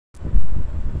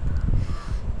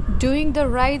Doing the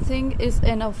right thing is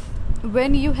enough.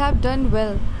 When you have done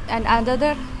well and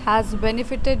another has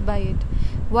benefited by it,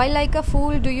 why, like a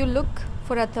fool, do you look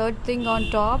for a third thing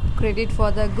on top, credit for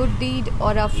the good deed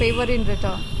or a favor in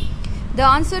return? The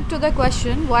answer to the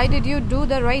question, why did you do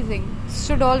the right thing,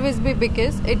 should always be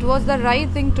because it was the right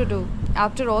thing to do.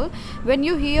 After all, when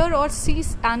you hear or see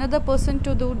another person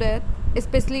to do that,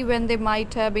 especially when they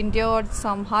might have endured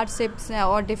some hardships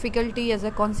or difficulty as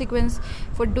a consequence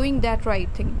for doing that right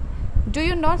thing, do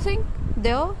you not think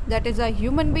there that is a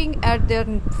human being at their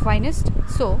finest?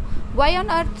 So, why on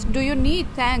earth do you need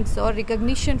thanks or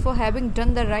recognition for having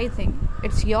done the right thing?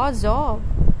 It's your job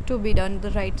to be done the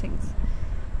right things.